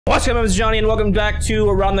What's up, it's Johnny, and welcome back to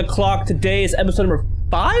Around the Clock. Today is episode number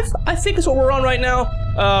 5, I think is what we're on right now.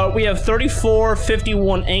 We have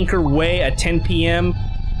 3451 Anchor Way at 10 p.m.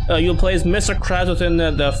 You'll play as Mr. Krabs within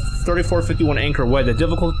the 3451 Anchor Way. The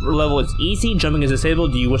difficult level is easy, jumping is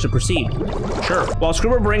disabled. Do you wish to proceed? Sure. While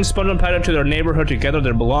Squidward brings SpongeBob and Patrick to their neighborhood to gather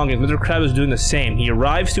their belongings, Mr. Krabs is doing the same. He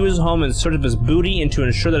arrives to his home in search of his booty and to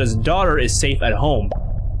ensure that his daughter is safe at home.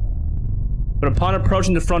 But upon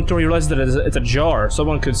approaching the front door, he realizes that it's ajar.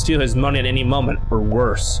 Someone could steal his money at any moment, or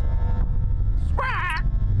worse.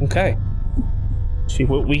 Okay. See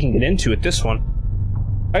what we can get into with this one.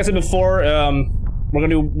 Like I said before, we're gonna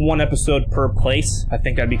do one episode per place. I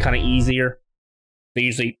think that'd be kind of easier. They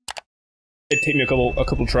usually it'd take me a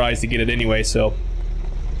couple tries to get it anyway, so.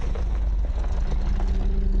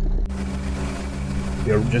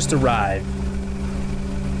 We just arrived.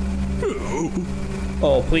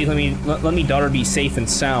 Oh, please let me daughter be safe and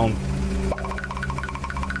sound.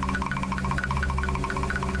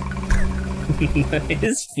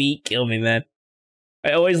 His feet kill me, man.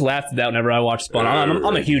 I always laughed at that whenever I watch SpongeBob.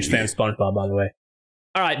 I'm a huge fan of SpongeBob, by the way.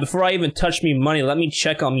 Alright, before I even touch me money, let me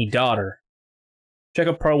check on me daughter. Check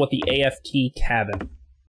a part with the AFT cabin.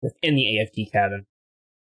 Within the AFT cabin.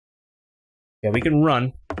 Yeah, we can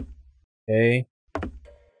run. Okay.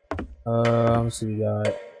 Let's see, we got...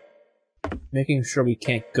 Making sure we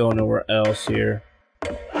can't go nowhere else here.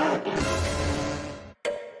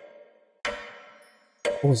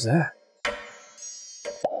 What was that?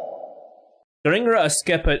 During her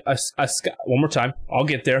one more time. I'll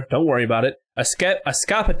get there. Don't worry about it.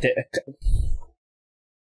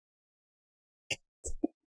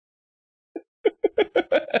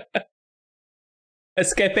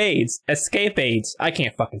 Escapades. I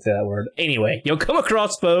can't fucking say that word. Anyway, you'll come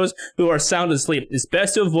across foes who are sound asleep. It's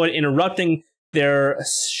best to avoid interrupting their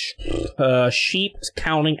sheep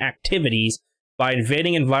counting activities by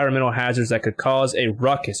invading environmental hazards that could cause a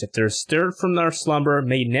ruckus. If they're stirred from their slumber,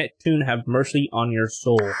 may Neptune have mercy on your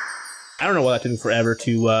soul. I don't know why that took me forever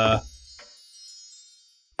to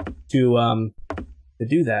do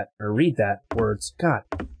that or read that words. God,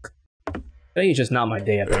 today is just not my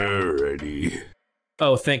day. Alrighty.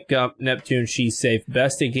 Oh, thank God, Neptune, she's safe.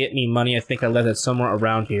 Best to get me money. I think I left it somewhere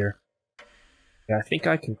around here. Yeah, I think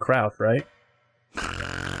I can crouch, right?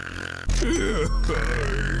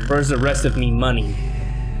 Where's the rest of me money?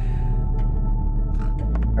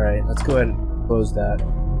 Alright, let's go ahead and close that.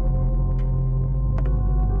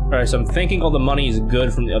 Alright, so I'm thinking all the money is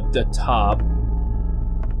good from up the top.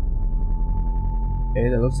 Okay,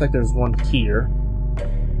 that looks like there's one here.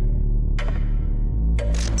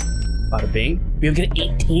 Bada bing. We have get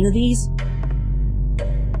 18 of these?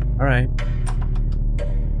 Alright.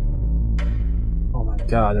 Oh my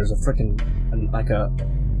god, there's a freaking like a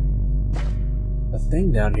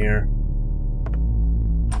thing down here.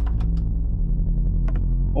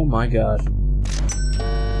 Oh my gosh.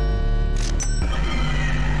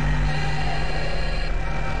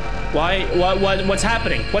 What's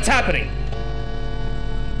happening? What's happening?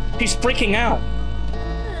 She's freaking out.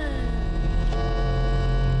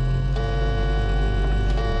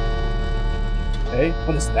 Okay,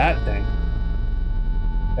 what is that thing?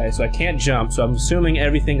 Okay, so I can't jump, so I'm assuming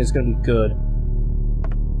everything is gonna be good.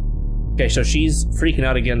 Okay, so she's freaking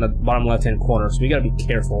out again in the bottom left-hand corner, so we gotta be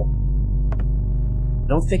careful. I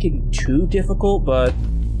don't think it'd be too difficult, but...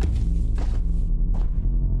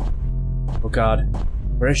 Oh god.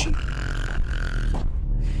 Where is she? Is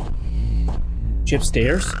she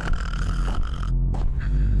upstairs?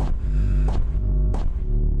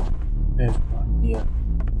 Yeah.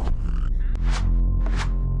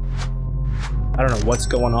 I don't know what's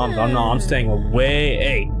going on, but I'm staying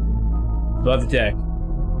away above the deck.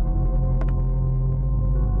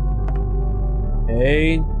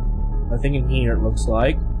 Okay, nothing in here, it looks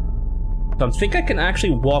like. So I think I can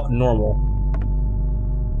actually walk normal,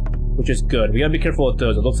 which is good. We gotta be careful with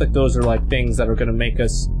those. It looks like those are like things that are gonna make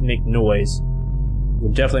us make noise.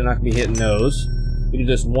 We're definitely not gonna be hitting those. We do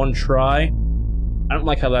this one try. I don't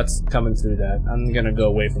like how that's coming through that. I'm gonna go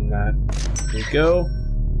away from that. There we go.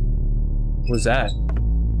 What's that?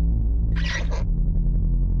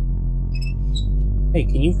 Hey,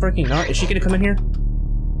 can you freaking not? Is she gonna come in here?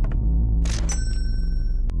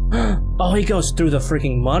 Oh, he goes through the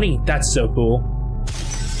freaking money. That's so cool.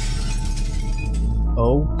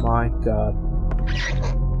 Oh my god.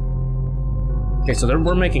 Okay, so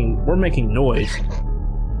we're making noise.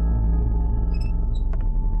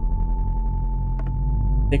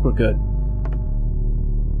 I think we're good.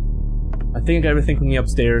 I think I got everything from the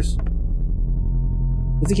upstairs.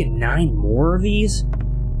 Does he get 9 more of these?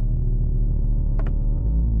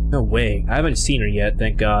 No way. I haven't seen her yet,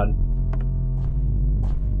 thank God.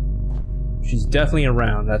 She's definitely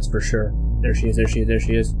around, that's for sure. There she is, there she is, there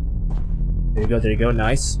she is. There you go,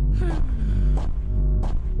 nice.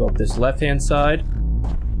 Go up this left-hand side.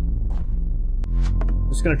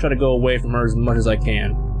 Just gonna try to go away from her as much as I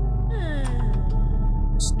can.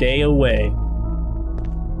 Stay away.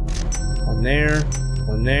 One there,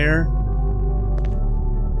 one there.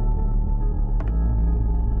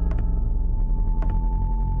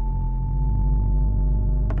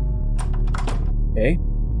 Okay.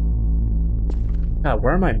 God,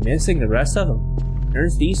 where am I missing the rest of them?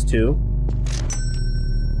 There's these two.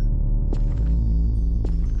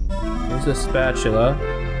 There's the spatula.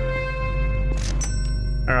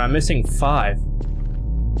 Alright, I'm missing 5.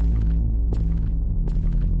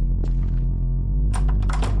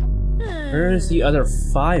 Where is the other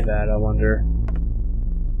 5 at, I wonder?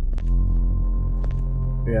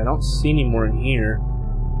 Yeah, I don't see any more in here.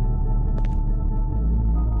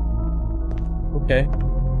 Okay.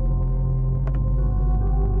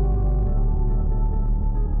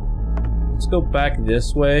 Let's go back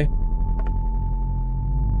this way.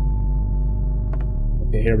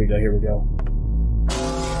 Okay, here we go, here we go.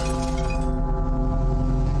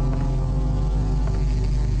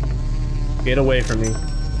 Get away from me.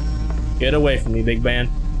 Get away from me, big man.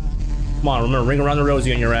 Come on, remember, ring around the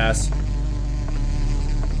rosy on your ass.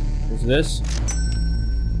 There's this.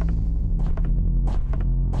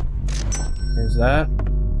 There's that.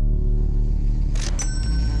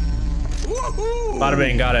 Bada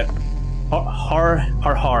bing, got it.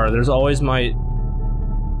 Har. There's always my...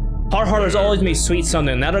 Har, there's always me sweet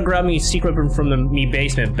something. That'll grab me secret from the me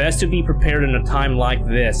basement. Best to be prepared in a time like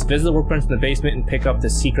this. Visit the workbench in the basement and pick up the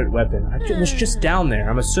secret weapon. It was just down there.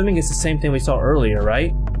 I'm assuming it's the same thing we saw earlier,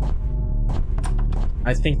 right?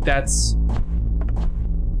 I think that's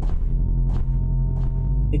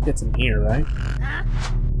in here, right?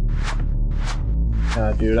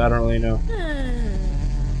 Dude, I don't really know.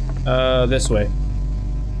 This way.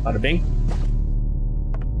 Bada bing.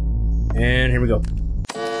 And here we go.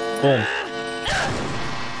 Boom.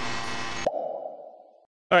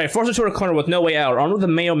 Alright, force it to a corner with no way out. Armed with a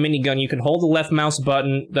mayo minigun, you can hold the left mouse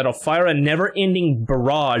button that'll fire a never-ending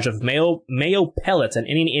barrage of mayo pellets at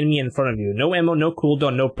any enemy in front of you. No ammo, no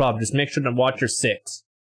cooldown, no problem. Just make sure to watch your 6.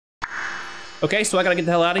 Okay, so I gotta get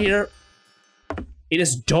the hell out of here. It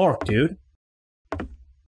is dark, dude.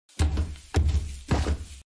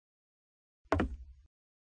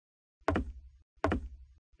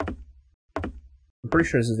 I'm pretty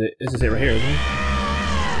sure this is it. This is it right here, isn't it?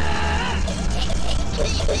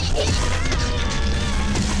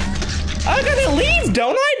 I gotta leave,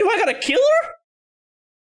 don't I? Do I gotta kill her?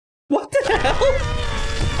 What the hell?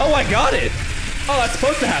 Oh, I got it. Oh, that's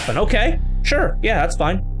supposed to happen. Okay, sure. Yeah, that's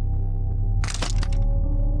fine.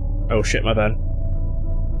 Oh shit, my bad.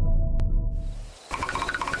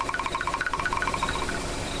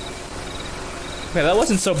 Okay, that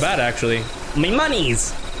wasn't so bad actually. Me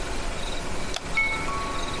monies.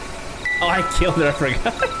 Oh, I killed her, I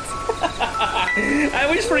forgot. I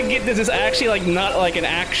always forget this is actually like not like an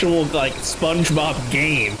actual like SpongeBob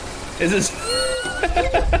game. This is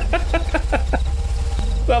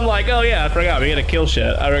so I'm like, oh yeah, I forgot, we gotta kill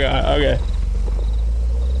shit. I forgot, okay.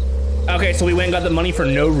 Okay, so we went and got the money for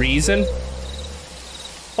no reason.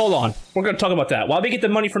 Hold on, we're gonna talk about that. Why we get the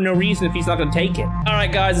money for no reason if he's not gonna take it?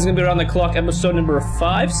 Alright guys, it's gonna be around the clock, episode number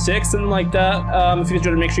 5, 6, something like that. If you guys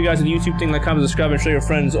enjoyed it, make sure you guys do the YouTube thing, like, comment, subscribe, and show your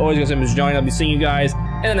friends. Always, guys, my name is Jellien. I'll be seeing you guys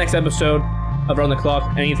in the next episode of Around the Clock,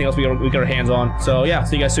 and anything else we got our hands on. So yeah,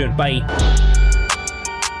 see you guys soon. Bye.